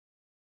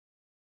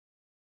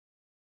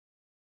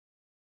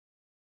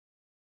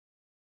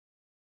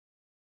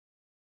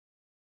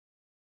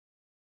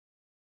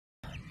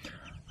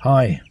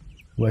Hi,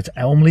 we're at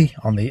Elmley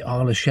on the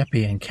Isle of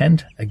Sheppey in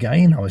Kent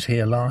again. I was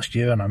here last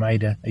year and I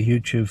made a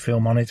YouTube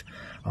film on it.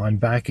 I'm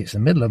back. It's the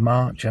middle of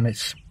March and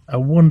it's a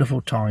wonderful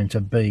time to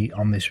be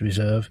on this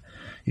reserve.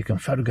 You can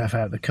photograph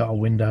out the car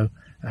window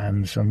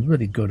and some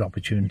really good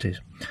opportunities.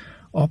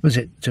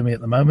 Opposite to me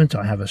at the moment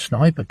I have a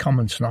snipe, a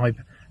common snipe,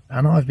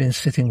 and I've been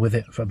sitting with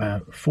it for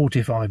about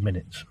 45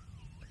 minutes.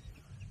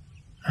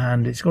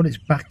 And it's got its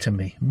back to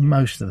me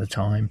most of the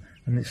time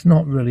and it's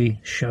not really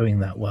showing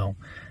that well.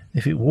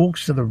 If it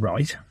walks to the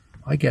right,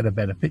 I get a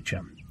better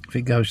picture. If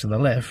it goes to the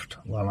left,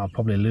 well, I'll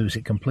probably lose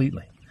it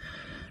completely.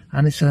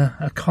 And it's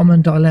a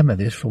common dilemma,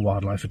 this, for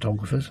wildlife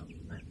photographers.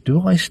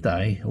 Do I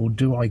stay or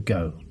do I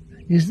go?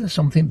 Is there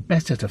something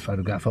better to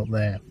photograph up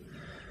there?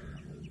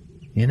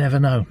 You never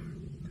know.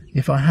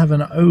 If I have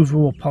an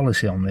overall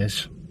policy on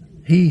this,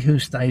 he who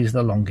stays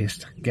the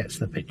longest gets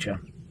the picture.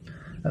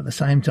 At the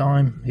same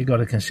time, you've got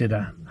to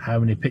consider how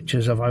many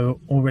pictures have I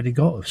already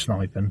got of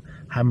snipe and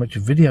how much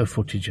video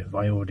footage have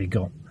I already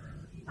got.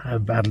 How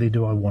badly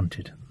do I want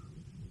it?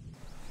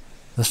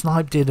 The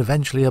snipe did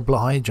eventually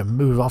oblige and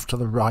move off to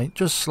the right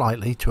just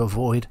slightly to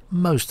avoid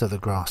most of the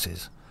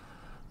grasses.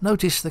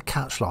 Notice the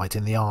catchlight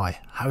in the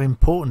eye, how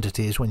important it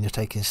is when you're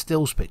taking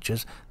stills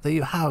pictures that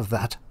you have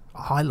that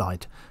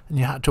highlight, and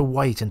you had to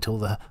wait until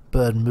the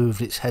bird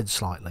moved its head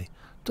slightly.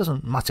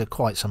 Doesn't matter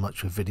quite so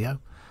much with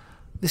video.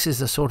 This is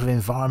the sort of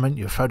environment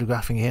you're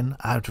photographing in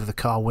out of the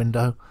car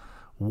window,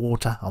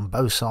 water on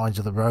both sides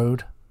of the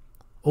road.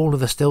 All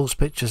of the stills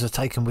pictures are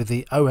taken with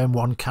the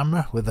OM1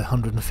 camera with the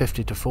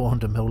 150 to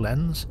 400mm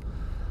lens.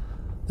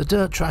 The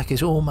dirt track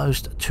is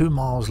almost 2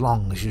 miles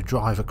long as you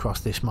drive across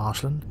this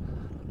marshland,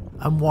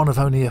 and one of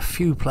only a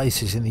few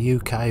places in the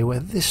UK where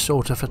this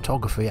sort of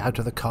photography out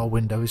of the car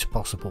window is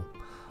possible.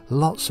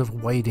 Lots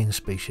of wading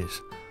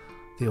species.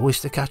 The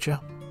oystercatcher.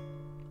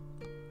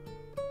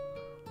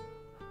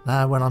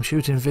 Now when I'm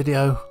shooting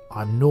video,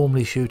 I'm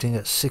normally shooting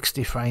at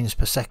 60 frames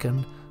per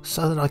second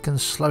so that I can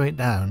slow it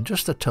down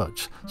just a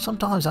touch.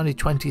 Sometimes only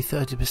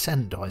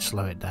 20-30% do I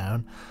slow it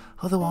down,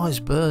 otherwise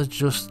birds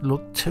just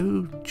look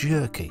too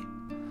jerky.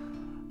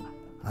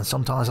 And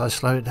sometimes I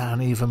slow it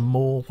down even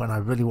more when I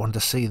really want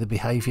to see the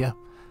behaviour.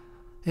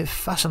 It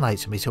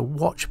fascinates me to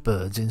watch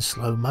birds in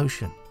slow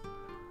motion.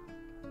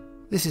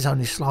 This is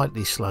only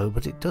slightly slow,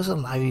 but it does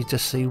allow you to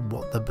see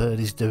what the bird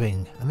is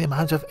doing and the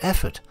amount of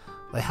effort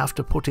they have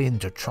to put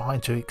into trying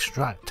to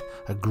extract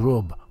a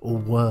grub or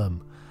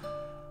worm.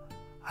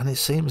 And it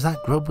seems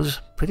that grub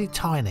was pretty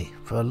tiny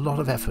for a lot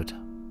of effort.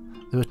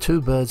 There were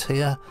 2 birds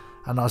here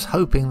and I was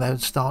hoping they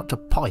would start to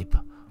pipe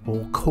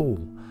or call,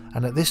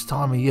 and at this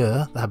time of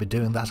year they'll be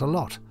doing that a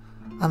lot.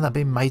 And they've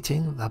been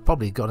mating, they've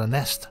probably got a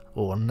nest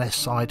or a nest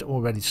site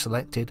already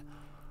selected.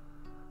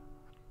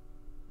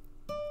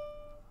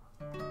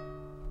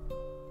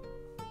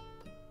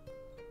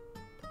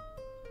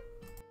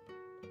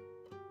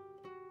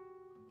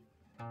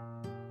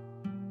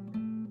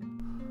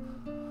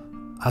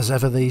 As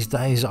ever these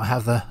days I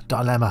have the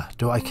dilemma,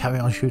 do I carry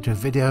on shooting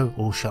video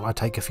or shall I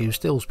take a few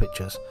stills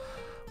pictures?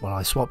 Well,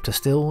 I swapped to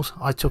stills,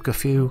 I took a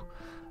few,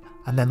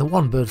 and then the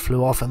one bird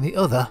flew off and the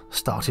other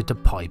started to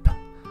pipe.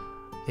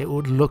 It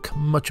would look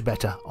much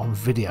better on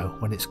video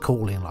when it's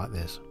calling like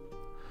this.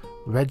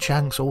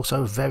 Redshanks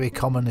also very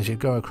common as you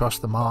go across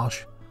the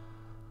marsh.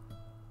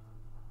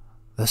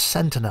 The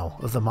sentinel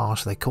of the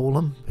marsh they call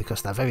them,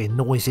 because they're very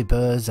noisy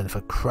birds, and if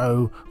a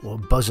crow or a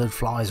buzzard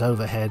flies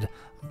overhead,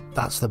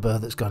 that's the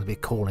bird that's going to be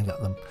calling at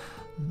them.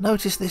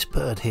 Notice this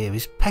bird here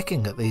is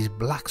pecking at these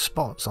black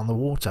spots on the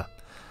water.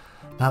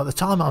 Now at the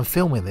time I'm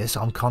filming this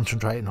I'm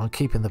concentrating on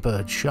keeping the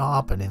bird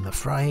sharp and in the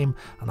frame,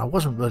 and I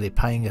wasn't really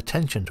paying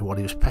attention to what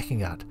he was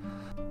pecking at.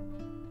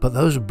 But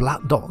those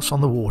black dots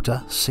on the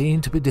water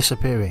seem to be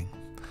disappearing.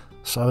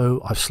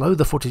 So I've slowed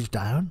the footage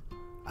down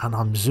and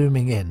I'm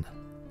zooming in.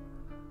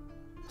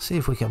 See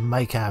if we can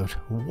make out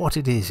what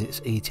it is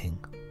it's eating.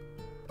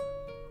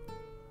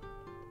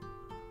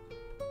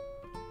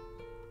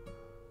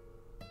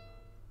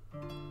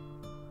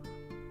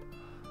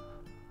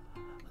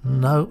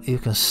 No, you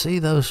can see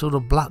those sort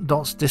of black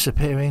dots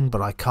disappearing,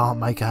 but I can't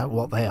make out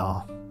what they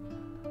are.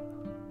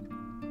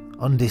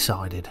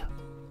 Undecided.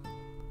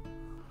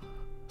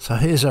 So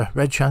here's a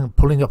redshank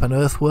pulling up an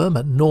earthworm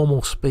at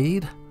normal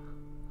speed.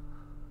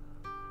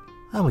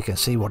 And we can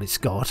see what it's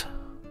got.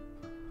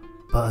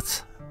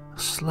 But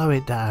slow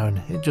it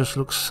down, it just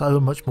looks so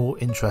much more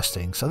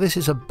interesting. So this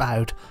is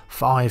about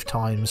 5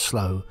 times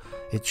slow.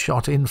 It's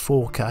shot in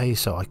 4K,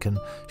 so I can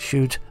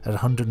shoot at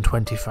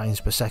 120 frames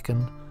per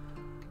second.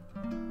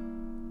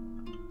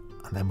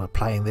 And then we're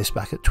playing this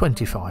back at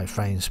 25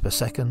 frames per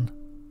second.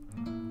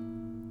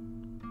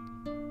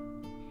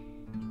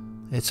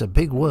 It's a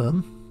big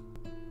worm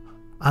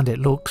and it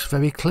looks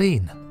very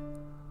clean,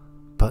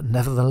 but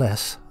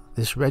nevertheless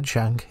this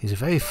redshank is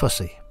very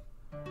fussy.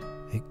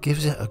 It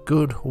gives it a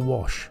good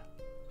wash.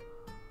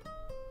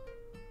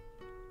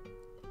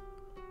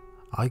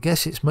 I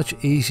guess it's much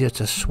easier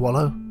to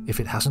swallow if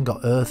it hasn't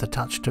got earth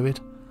attached to it.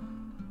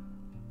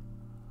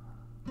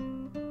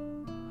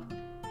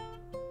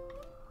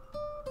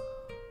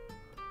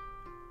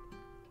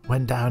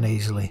 went down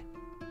easily.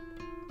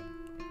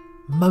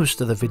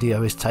 Most of the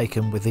video is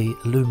taken with the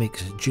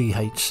Lumix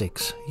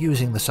GH6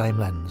 using the same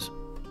lens.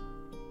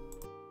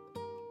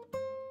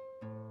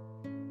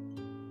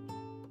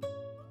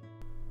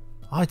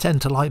 I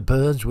tend to like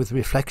birds with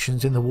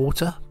reflections in the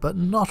water, but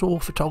not all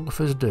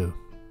photographers do.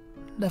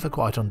 Never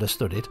quite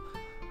understood it.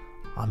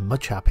 I'm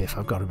much happier if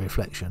I've got a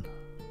reflection.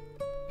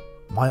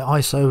 My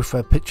ISO for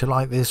a picture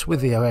like this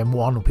with the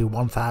OM1 will be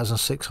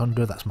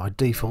 1600, that's my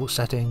default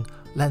setting,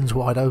 lens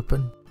wide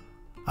open.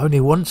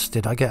 Only once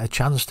did I get a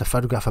chance to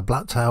photograph a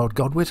black-tailed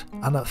godwit,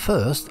 and at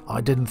first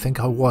I didn't think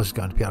I was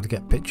going to be able to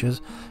get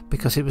pictures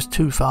because it was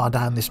too far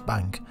down this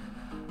bank.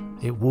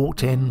 It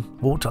walked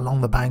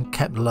along the bank,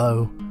 kept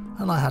low,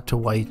 and I had to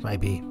wait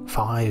maybe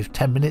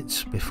 5-10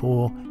 minutes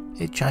before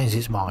it changed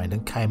its mind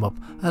and came up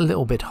a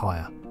little bit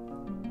higher.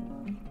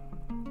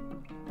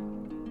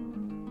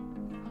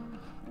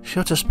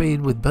 Shutter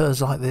speed with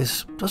birds like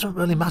this doesn't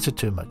really matter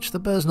too much. The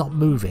bird's not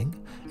moving.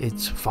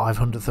 It's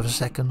 500th of a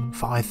second,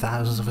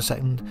 5,000th of a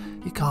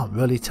second. You can't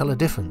really tell a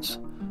difference.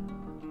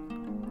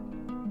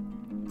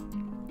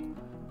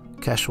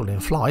 Kestrel in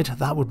flight,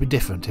 that would be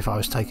different. If I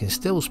was taking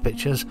stills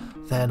pictures,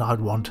 then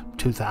I'd want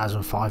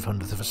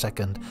 2,500th of a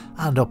second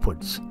and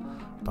upwards.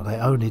 But I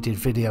only did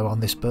video on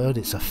this bird.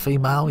 It's a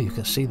female. You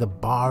can see the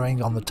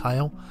barring on the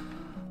tail.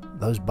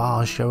 Those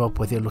bars show up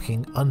whether you're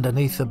looking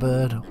underneath the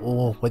bird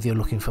or whether you're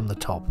looking from the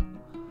top.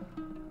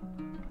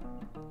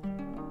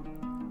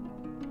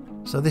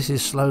 So this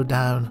is slowed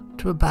down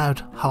to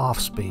about half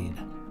speed.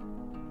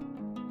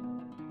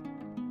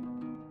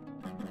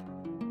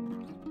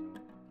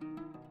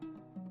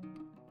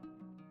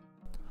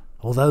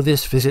 Although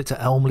this visit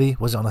to Elmley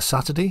was on a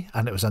Saturday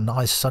and it was a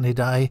nice sunny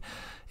day,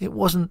 it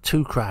wasn't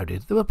too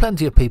crowded. There were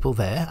plenty of people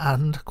there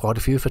and quite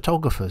a few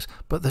photographers,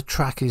 but the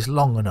track is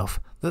long enough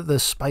that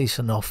there's space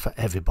enough for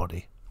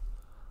everybody.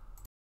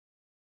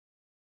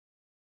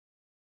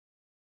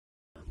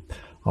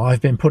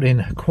 I've been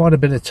putting quite a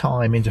bit of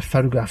time into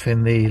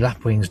photographing the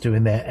lapwings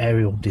doing their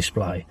aerial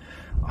display.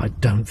 I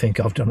don't think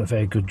I've done a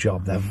very good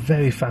job. They're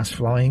very fast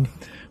flying.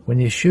 When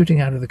you're shooting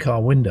out of the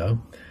car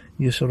window,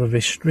 you're sort of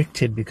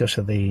restricted because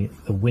of the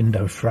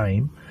window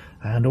frame,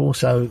 and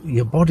also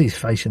your body's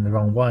facing the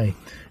wrong way.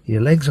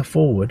 Your legs are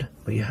forward,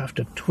 but you have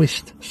to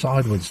twist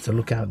sideways to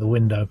look out the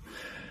window,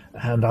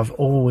 and I've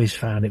always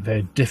found it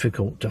very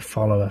difficult to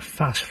follow a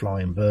fast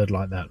flying bird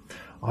like that.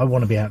 I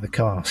want to be out the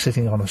car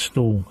sitting on a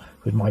stool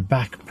with my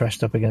back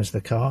pressed up against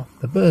the car.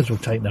 The birds will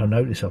take no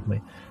notice of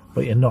me,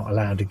 but you're not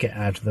allowed to get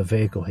out of the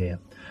vehicle here.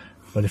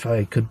 But if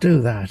I could do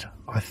that,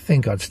 I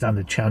think I'd stand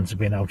a chance of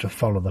being able to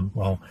follow them,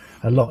 well,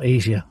 a lot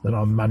easier than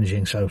I'm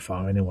managing so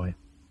far anyway.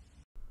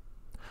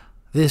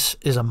 This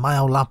is a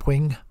male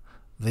lapwing.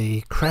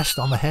 The crest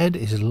on the head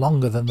is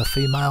longer than the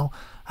female,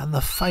 and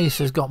the face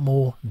has got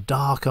more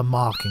darker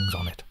markings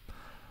on it.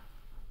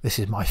 This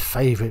is my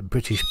favourite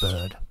British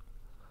bird.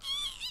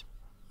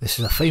 This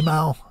is a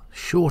female,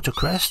 shorter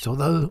crest,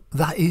 although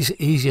that is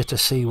easier to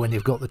see when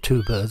you've got the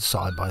two birds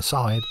side by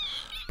side,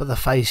 but the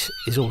face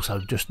is also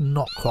just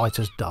not quite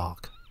as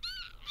dark.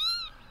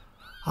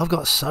 I've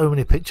got so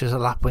many pictures of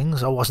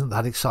lapwings, I wasn't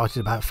that excited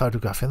about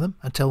photographing them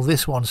until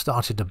this one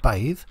started to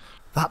bathe.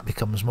 That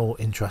becomes more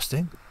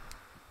interesting.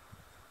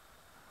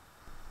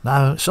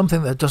 Now,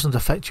 something that doesn't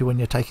affect you when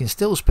you're taking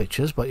stills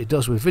pictures, but it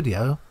does with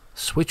video,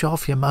 switch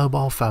off your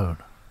mobile phone.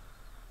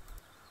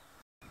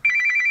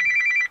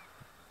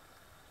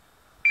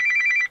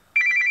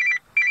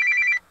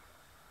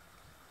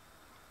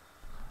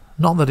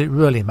 Not that it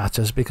really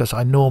matters, because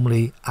I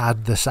normally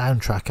add the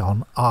soundtrack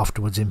on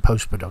afterwards in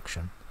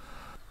post-production.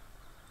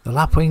 The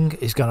lapwing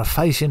is going to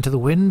face into the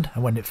wind,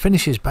 and when it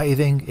finishes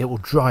bathing it will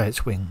dry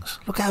its wings.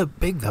 Look how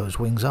big those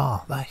wings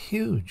are, they're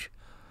huge.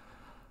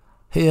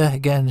 Here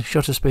again,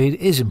 shutter speed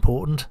is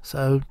important,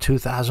 so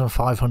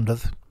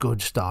 2500th,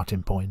 good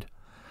starting point.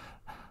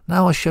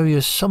 Now I'll show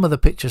you some of the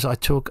pictures I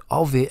took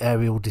of the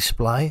aerial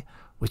display,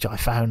 which I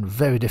found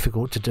very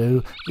difficult to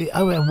do. The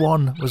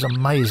OM1 was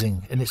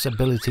amazing in its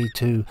ability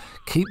to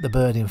keep the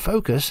bird in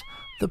focus.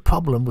 The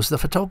problem was the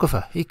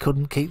photographer. He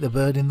couldn't keep the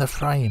bird in the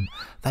frame.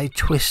 They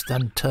twist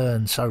and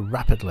turn so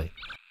rapidly.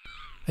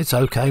 It's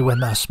okay when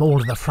they're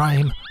small in the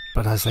frame,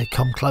 but as they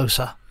come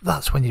closer,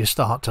 that's when you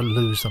start to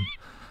lose them.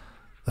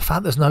 The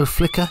fact there's no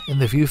flicker in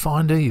the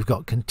viewfinder, you've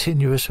got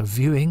continuous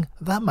viewing,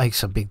 that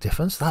makes a big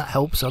difference. That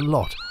helps a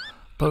lot.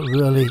 But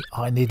really,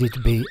 I needed to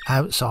be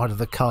outside of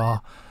the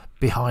car,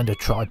 behind a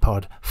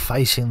tripod,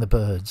 facing the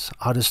birds.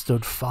 I'd have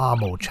stood far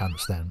more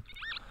chance then.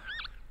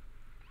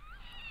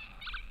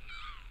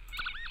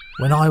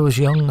 When I was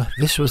young,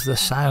 this was the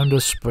sound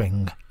of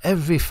spring.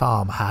 Every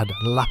farm had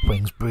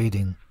lapwings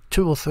breeding,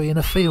 2 or 3 in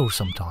a field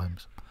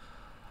sometimes.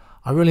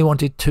 I really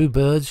wanted 2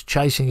 birds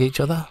chasing each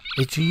other.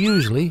 It's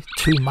usually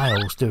 2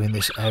 males doing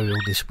this aerial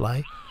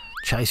display,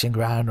 chasing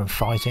around and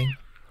fighting.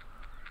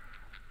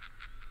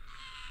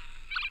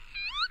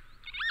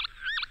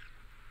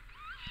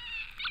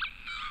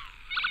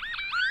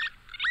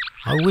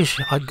 I wish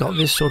I'd got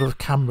this sort of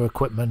camera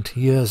equipment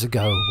years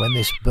ago when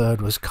this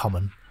bird was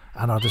common,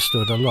 and I'd have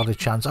stood a lot of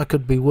chance. I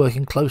could be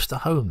working close to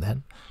home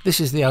then.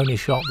 This is the only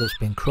shot that's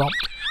been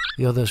cropped.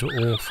 The others are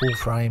all full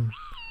frame.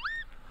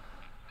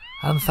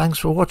 And thanks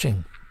for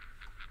watching.